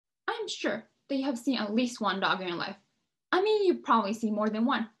sure that you have seen at least one dog in your life. I mean, you probably see more than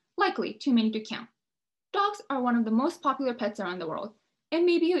one, likely too many to count. Dogs are one of the most popular pets around the world, and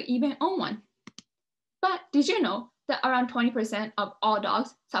maybe you even own one. But did you know that around 20% of all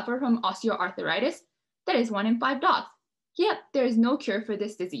dogs suffer from osteoarthritis? That is 1 in 5 dogs. Yet there is no cure for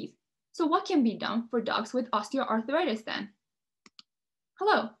this disease. So what can be done for dogs with osteoarthritis then?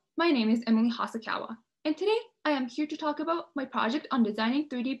 Hello, my name is Emily Hasakawa, and today I am here to talk about my project on designing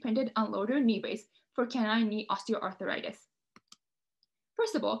 3D printed unloader knee brace for canine knee osteoarthritis.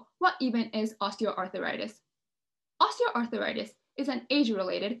 First of all, what even is osteoarthritis? Osteoarthritis is an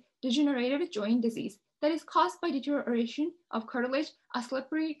age-related degenerative joint disease that is caused by deterioration of cartilage, a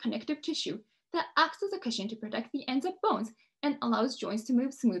slippery connective tissue that acts as a cushion to protect the ends of bones and allows joints to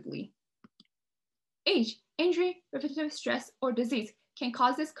move smoothly. Age, injury, repetitive stress, or disease can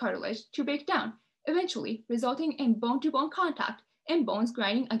cause this cartilage to break down, eventually resulting in bone-to-bone contact and bones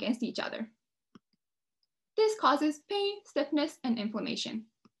grinding against each other. This causes pain, stiffness, and inflammation.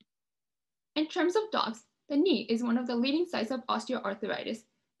 In terms of dogs, the knee is one of the leading sites of osteoarthritis,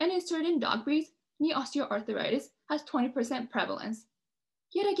 and in certain dog breeds, knee osteoarthritis has 20% prevalence.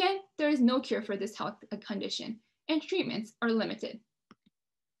 Yet again, there is no cure for this health condition, and treatments are limited.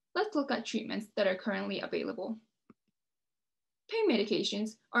 Let's look at treatments that are currently available. Pain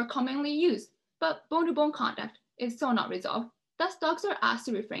medications are commonly used, but bone-to-bone contact is still not resolved. Thus, dogs are asked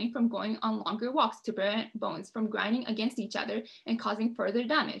to refrain from going on longer walks to prevent bones from grinding against each other and causing further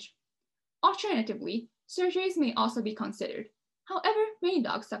damage. Alternatively, surgeries may also be considered. However, many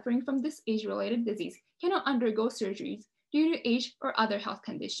dogs suffering from this age-related disease cannot undergo surgeries due to age or other health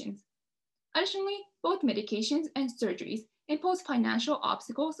conditions. Additionally, both medications and surgeries impose financial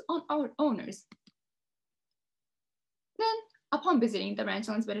obstacles on our owners. Then, upon visiting the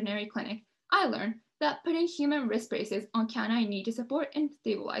Ranchlands Veterinary Clinic, I learned that putting human wrist braces on canine knee to support and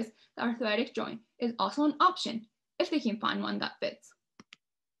stabilize the arthritic joint is also an option if they can find one that fits.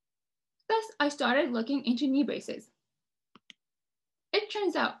 Thus, I started looking into knee braces. It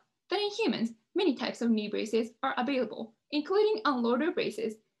turns out that in humans, many types of knee braces are available, including unloader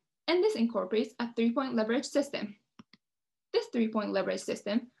braces, and this incorporates a 3-point leverage system. This 3-point leverage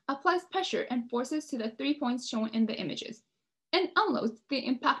system applies pressure and forces to the 3 points shown in the images, and unloads the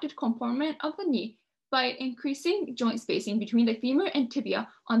impacted compartment of the knee by increasing joint spacing between the femur and tibia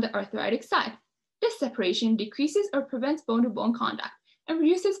on the arthritic side. This separation decreases or prevents bone-to-bone contact and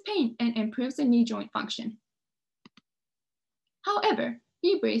reduces pain and improves the knee joint function. However,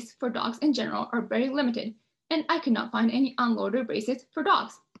 knee braces for dogs in general are very limited, and I could not find any unloader braces for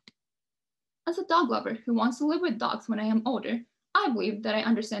dogs. As a dog lover who wants to live with dogs when I am older, I believe that I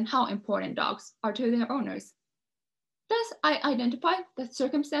understand how important dogs are to their owners. Thus, I identified the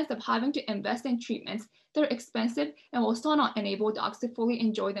circumstance of having to invest in treatments that are expensive and will still not enable dogs to fully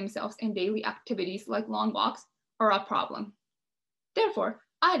enjoy themselves in daily activities like long walks are a problem. Therefore,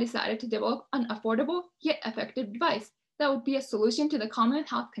 I decided to develop an affordable yet effective device that would be a solution to the common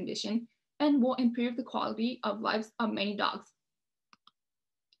health condition and will improve the quality of lives of many dogs.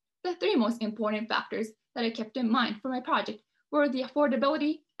 The 3 most important factors that I kept in mind for my project were the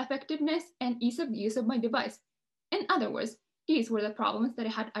affordability, effectiveness, and ease of use of my device. In other words, these were the problems that I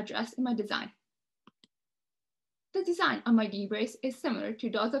had addressed in my design. The design of my knee brace is similar to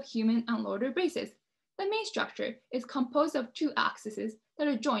those of human unloader braces. The main structure is composed of 2 axes that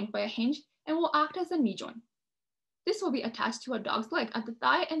are joined by a hinge and will act as a knee joint. This will be attached to a dog's leg at the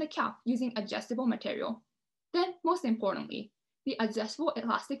thigh and the calf using adjustable material. Then, most importantly, the adjustable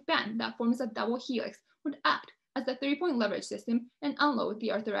elastic band that forms a double helix would act as the 3-point leverage system and unload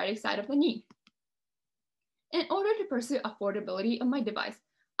the arthritic side of the knee. In order to pursue affordability of my device,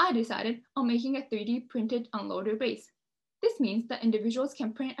 I decided on making a 3D printed unloader brace. This means that individuals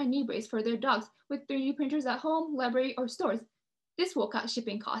can print a knee brace for their dogs with 3D printers at home, library, or stores. This will cut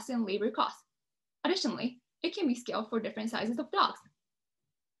shipping costs and labor costs. Additionally, it can be scaled for different sizes of dogs.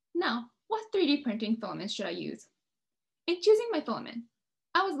 Now, what 3D printing filaments should I use? In choosing my filament,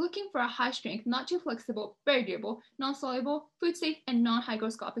 I was looking for a high strength, not too flexible, very durable, non-soluble, food safe, and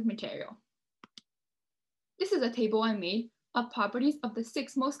non-hygroscopic material. This is a table I made of properties of the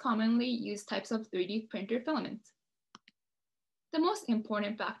 6 most commonly used types of 3D printer filaments. The most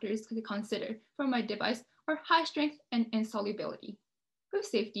important factors to consider for my device are high strength and insolubility. Food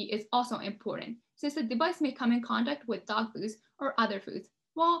safety is also important, since the device may come in contact with dog foods or other foods,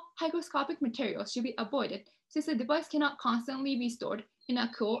 while hygroscopic materials should be avoided since the device cannot constantly be stored in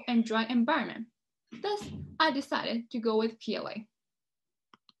a cool and dry environment. Thus, I decided to go with PLA.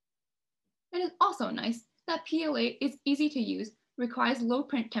 It is also nice that PLA is easy to use, requires low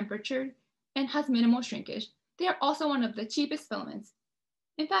print temperature, and has minimal shrinkage. They are also one of the cheapest filaments.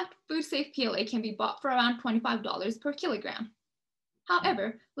 In fact, food-safe PLA can be bought for around $25 per kilogram.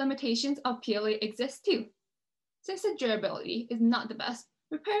 However, limitations of PLA exist too. Since the durability is not the best,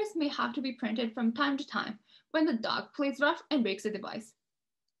 repairs may have to be printed from time to time when the dog plays rough and breaks the device.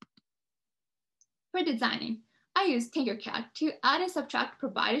 For designing, I use Tinkercad to add and subtract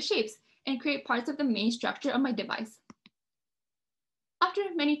provided shapes and create parts of the main structure of my device. After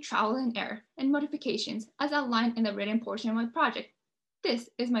many trial and error and modifications as outlined in the written portion of my project, this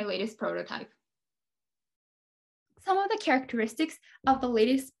is my latest prototype. Some of the characteristics of the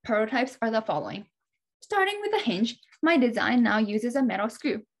latest prototypes are the following. Starting with the hinge, my design now uses a metal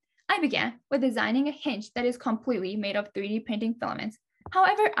screw. I began with designing a hinge that is completely made of 3D printing filaments.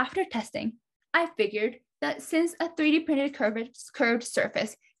 However, after testing, I figured that since a 3D printed curved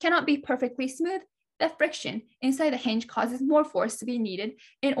surface cannot be perfectly smooth, the friction inside the hinge causes more force to be needed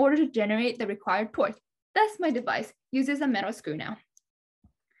in order to generate the required torque. Thus, my device uses a metal screw now.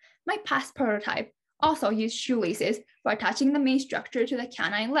 My past prototype also used shoelaces for attaching the main structure to the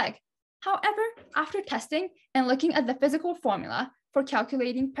canine leg. However, after testing and looking at the physical formula for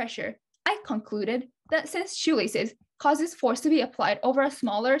calculating pressure, I concluded that since shoelaces causes force to be applied over a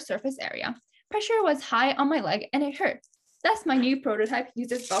smaller surface area, pressure was high on my leg and it hurt. Thus, my new prototype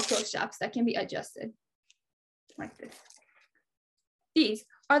uses Velcro straps that can be adjusted like this. These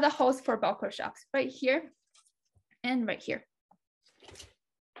are the holes for Velcro straps right here and right here.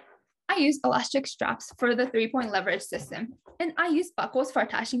 I use elastic straps for the 3-point leverage system, and I use buckles for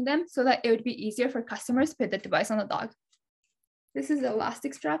attaching them so that it would be easier for customers to put the device on the dog. This is the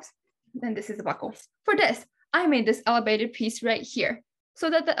elastic straps, and this is the buckle. For this, I made this elevated piece right here so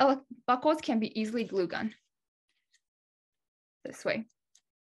that the buckles can be easily glue gun this way.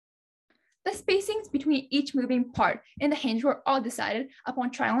 The spacings between each moving part in the hinge were all decided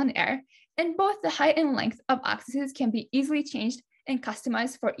upon trial and error, and both the height and length of axes can be easily changed and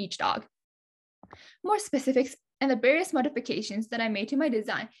customized for each dog. More specifics and the various modifications that I made to my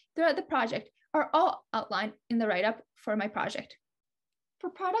design throughout the project are all outlined in the write-up for my project. For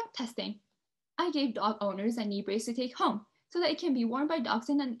product testing, I gave dog owners a knee brace to take home so that it can be worn by dogs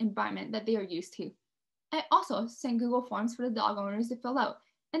in an environment that they are used to. I also sent Google Forms for the dog owners to fill out,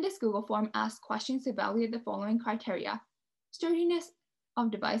 and this Google form asks questions to evaluate the following criteria: sturdiness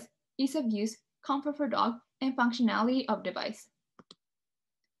of device, ease of use, comfort for dog, and functionality of device.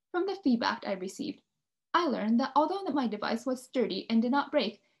 From the feedback I received, I learned that although my device was sturdy and did not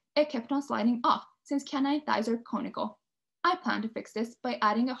break, it kept on sliding off since canine thighs are conical. I plan to fix this by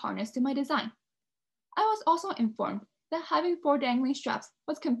adding a harness to my design. I was also informed that having 4 dangling straps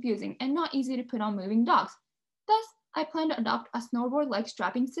was confusing and not easy to put on moving dogs. Thus, I plan to adopt a snowboard-like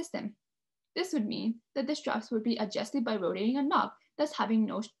strapping system. This would mean that the straps would be adjusted by rotating a knob, thus having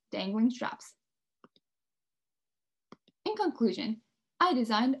no dangling straps. In conclusion, I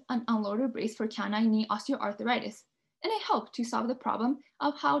designed an unloader brace for canine knee osteoarthritis, and it helped to solve the problem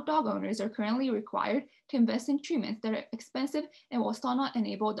of how dog owners are currently required to invest in treatments that are expensive and will still not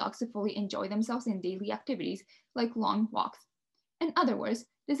enable dogs to fully enjoy themselves in daily activities like long walks. In other words,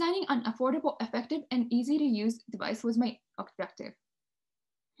 designing an affordable, effective, and easy-to-use device was my objective.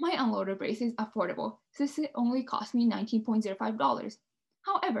 My unloader brace is affordable since it only cost me $19.05.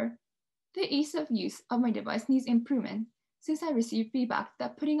 However, the ease of use of my device needs improvement since I received feedback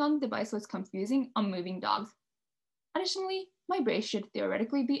that putting on the device was confusing on moving dogs. Additionally, my brace should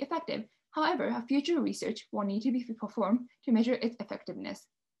theoretically be effective. However, a future research will need to be performed to measure its effectiveness.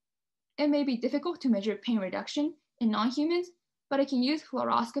 It may be difficult to measure pain reduction in non-humans, but I can use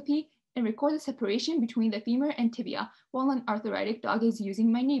fluoroscopy and record the separation between the femur and tibia while an arthritic dog is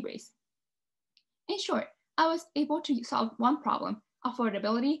using my knee brace. In short, I was able to solve one problem,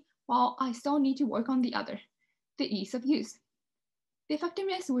 affordability, while I still need to work on the other, the ease of use. The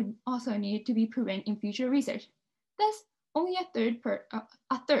effectiveness would also need to be proven in future research. Thus, only a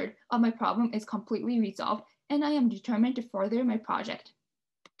third of my problem is completely resolved, and I am determined to further my project.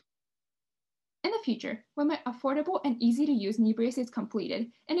 In the future, when my affordable and easy-to-use knee brace is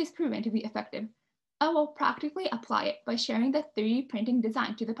completed and is proven to be effective, I will practically apply it by sharing the 3D printing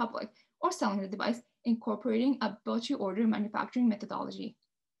design to the public or selling the device, incorporating a build-to-order manufacturing methodology.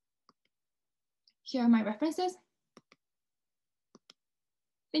 Here are my references.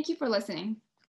 Thank you for listening.